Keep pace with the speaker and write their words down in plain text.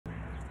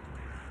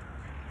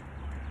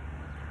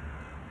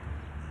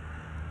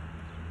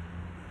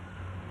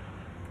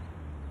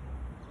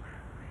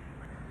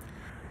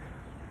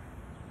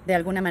De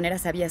alguna manera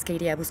sabías que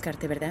iría a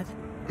buscarte, ¿verdad?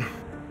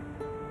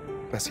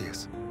 Así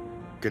es.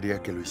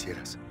 Quería que lo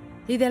hicieras.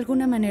 Y de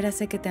alguna manera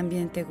sé que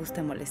también te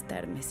gusta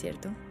molestarme,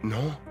 ¿cierto?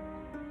 No.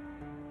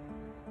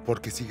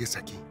 Porque sigues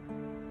aquí.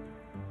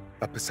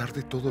 A pesar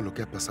de todo lo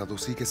que ha pasado,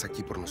 sigues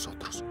aquí por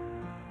nosotros.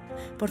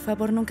 Por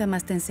favor, nunca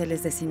más te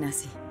enceles de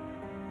Şinasi.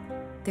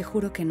 Te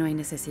juro que no hay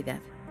necesidad.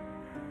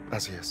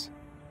 Así es.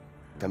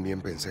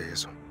 También pensé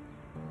eso.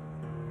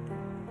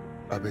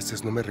 A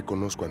veces no me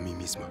reconozco a mí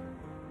misma.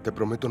 Te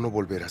prometo no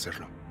volver a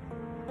hacerlo.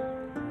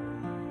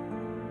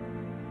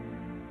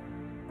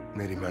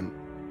 Neriman,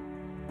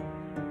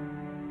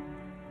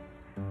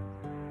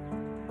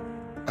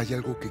 hay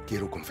algo que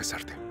quiero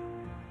confesarte.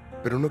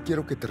 Pero no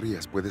quiero que te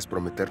rías. ¿Puedes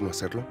prometer no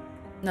hacerlo?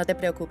 No te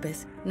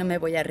preocupes, no me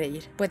voy a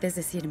reír. Puedes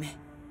decirme.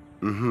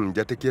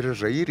 Ya te quieres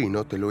reír y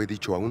no te lo he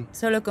dicho aún.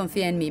 Solo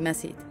confía en mí,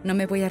 Macit. No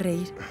me voy a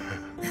reír.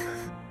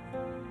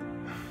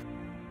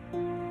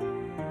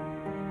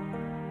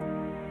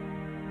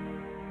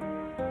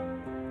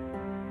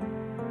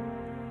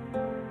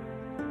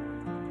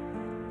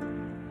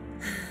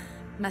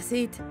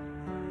 Macit.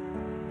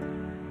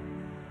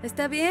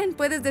 Está bien,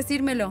 puedes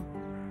decírmelo.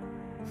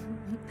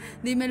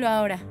 Dímelo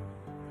ahora.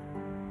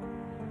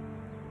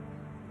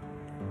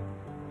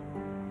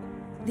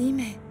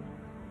 Dime.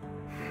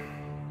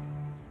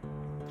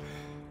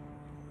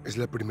 Es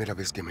la primera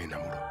vez que me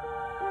enamoro.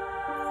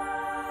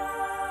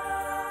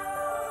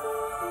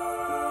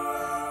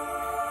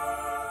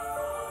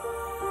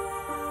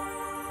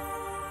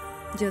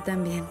 Yo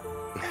también.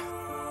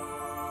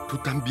 ¿Tú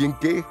también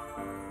qué?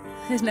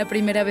 Es la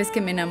primera vez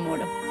que me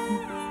enamoro.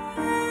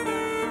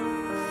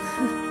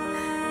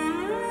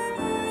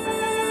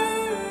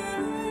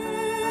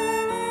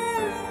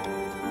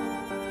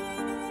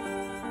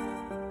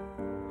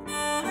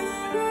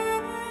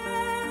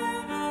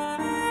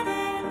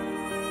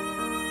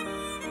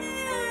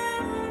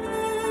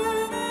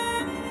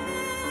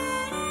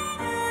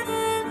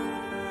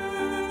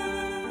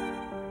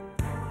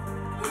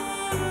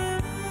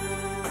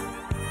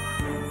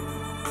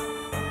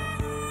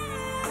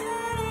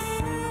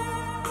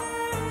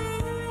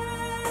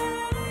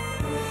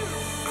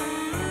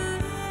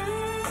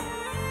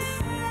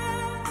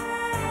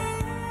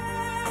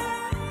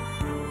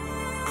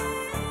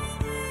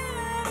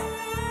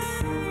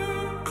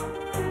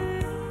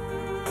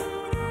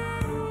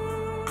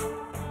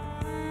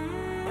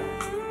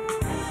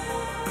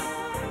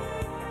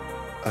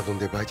 A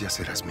donde vayas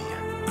serás mía.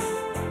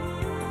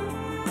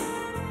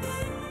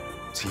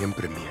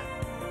 Siempre mía.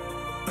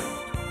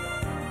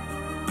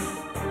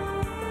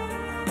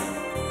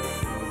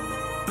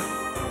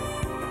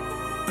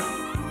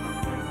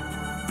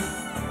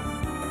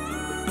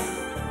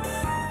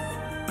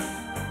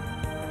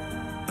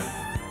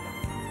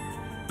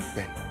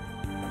 Ven.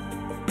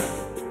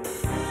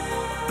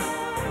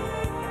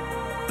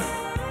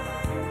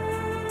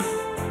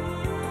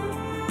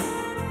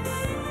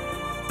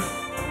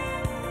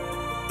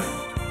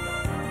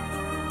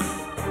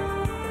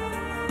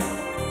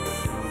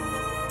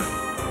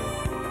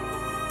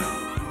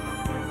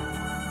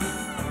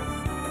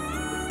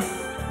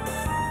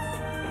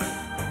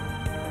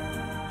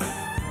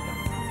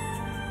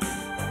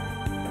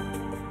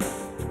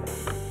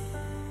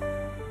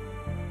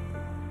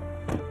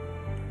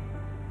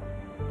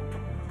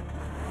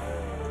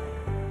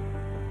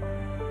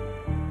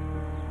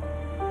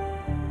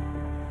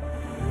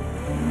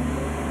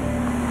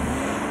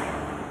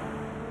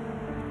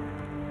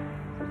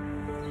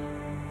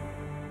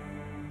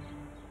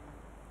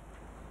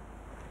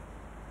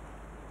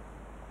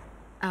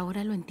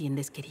 Ahora lo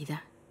entiendes,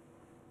 querida.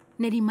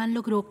 Neriman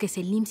logró que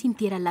Selim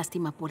sintiera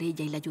lástima por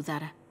ella y la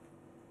ayudara.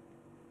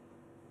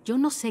 Yo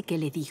no sé qué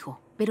le dijo,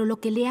 pero lo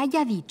que le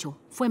haya dicho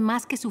fue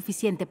más que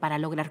suficiente para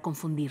lograr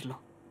confundirlo.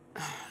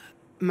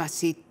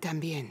 Macit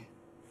también.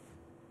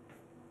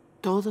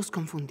 Todos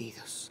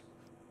confundidos.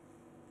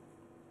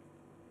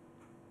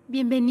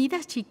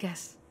 Bienvenidas,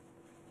 chicas.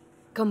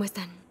 ¿Cómo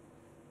están?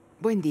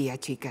 Buen día,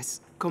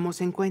 chicas. ¿Cómo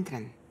se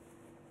encuentran?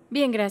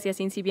 Bien, gracias,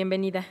 Insi.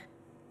 Bienvenida.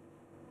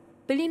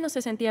 Pelin no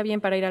se sentía bien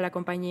para ir a la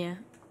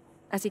compañía,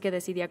 así que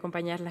decidí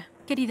acompañarla.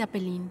 Querida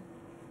Pelin,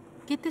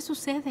 ¿qué te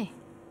sucede?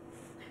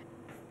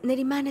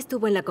 Neriman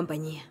estuvo en la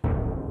compañía.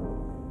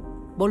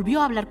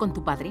 ¿Volvió a hablar con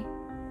tu padre?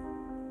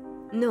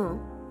 No,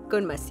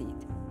 con Macit.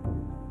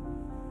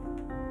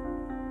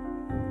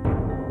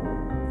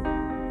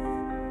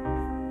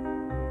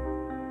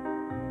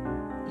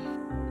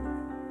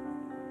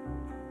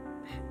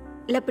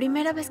 La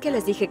primera vez que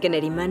les dije que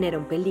Neriman era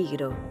un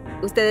peligro,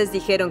 ustedes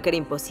dijeron que era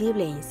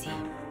imposible, Insi.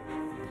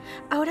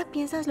 ¿Ahora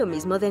piensas lo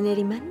mismo de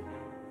Neriman?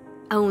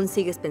 ¿Aún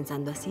sigues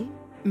pensando así?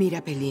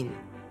 Mira, Pelin,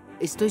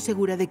 estoy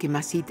segura de que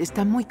Macit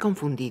está muy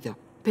confundido,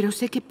 pero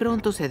sé que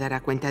pronto se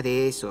dará cuenta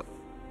de eso.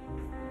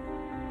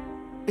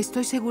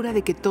 Estoy segura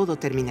de que todo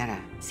terminará.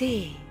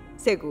 Sí,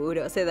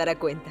 seguro se dará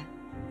cuenta.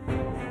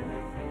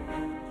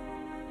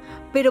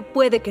 Pero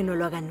puede que no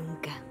lo haga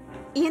nunca.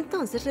 Y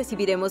entonces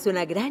recibiremos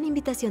una gran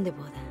invitación de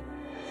boda.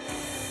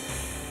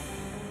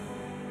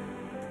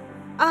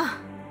 Ah,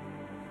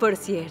 por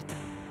cierto,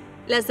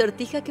 La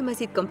sortija que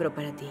Macit compró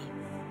para ti.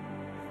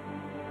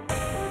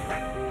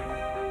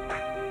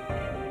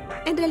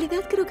 En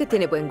realidad creo que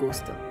tiene buen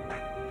gusto.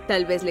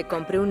 Tal vez le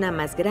compre una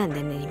más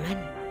grande a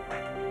Neriman.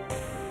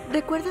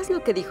 ¿Recuerdas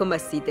lo que dijo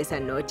Macit esa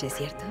noche,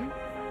 cierto?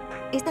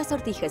 Esta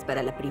sortija es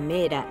para la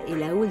primera y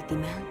la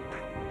última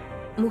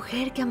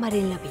mujer que amaré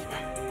en la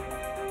vida.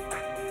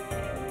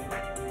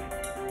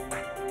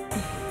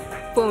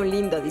 Fue un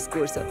lindo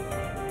discurso.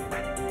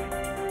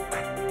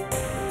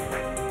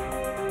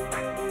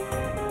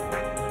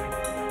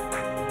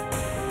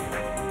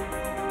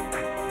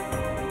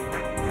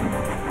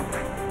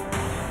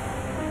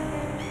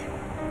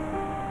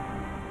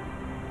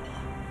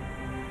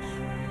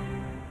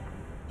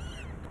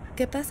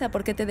 ¿Qué pasa?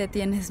 ¿Por qué te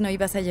detienes? ¿No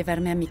ibas a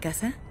llevarme a mi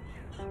casa?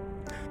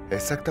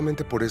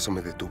 Exactamente por eso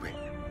me detuve.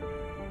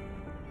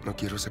 No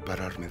quiero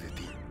separarme de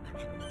ti.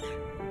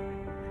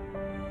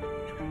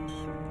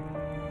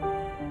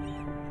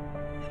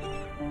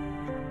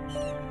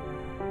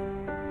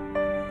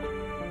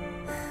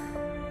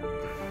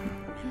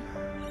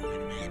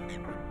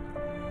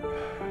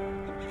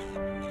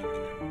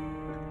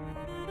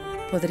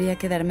 Podría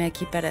quedarme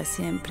aquí para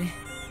siempre.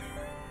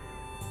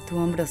 Tu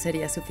hombro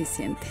sería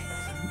suficiente.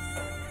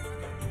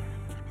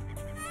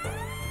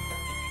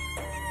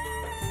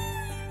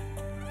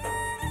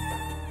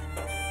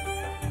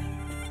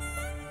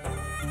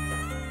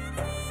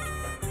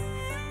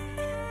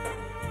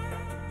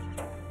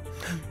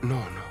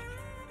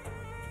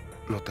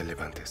 No te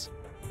levantes.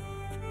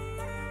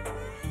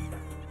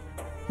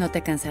 ¿No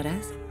te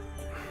cansarás?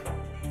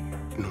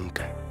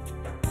 Nunca.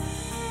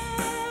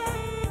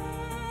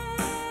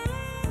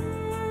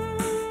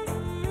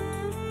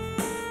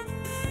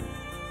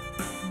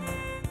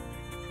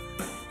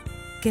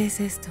 ¿Qué es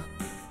esto?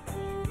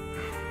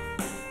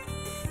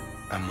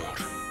 Amor.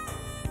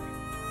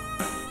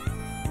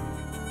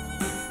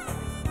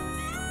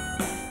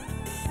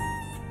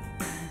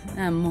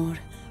 Amor.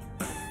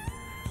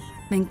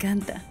 Me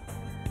encanta.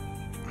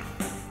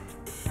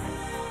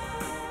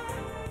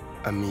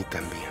 A mí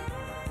también.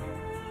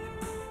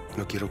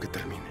 No quiero que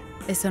termine.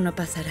 Eso no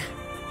pasará.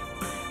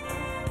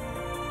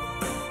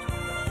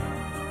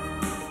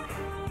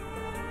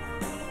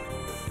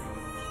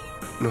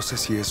 No sé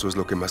si eso es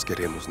lo que más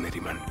queremos,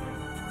 Neriman.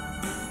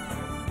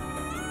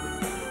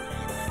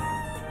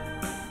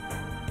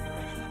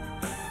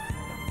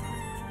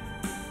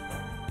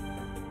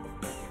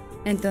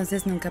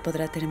 Entonces nunca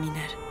podrá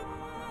terminar.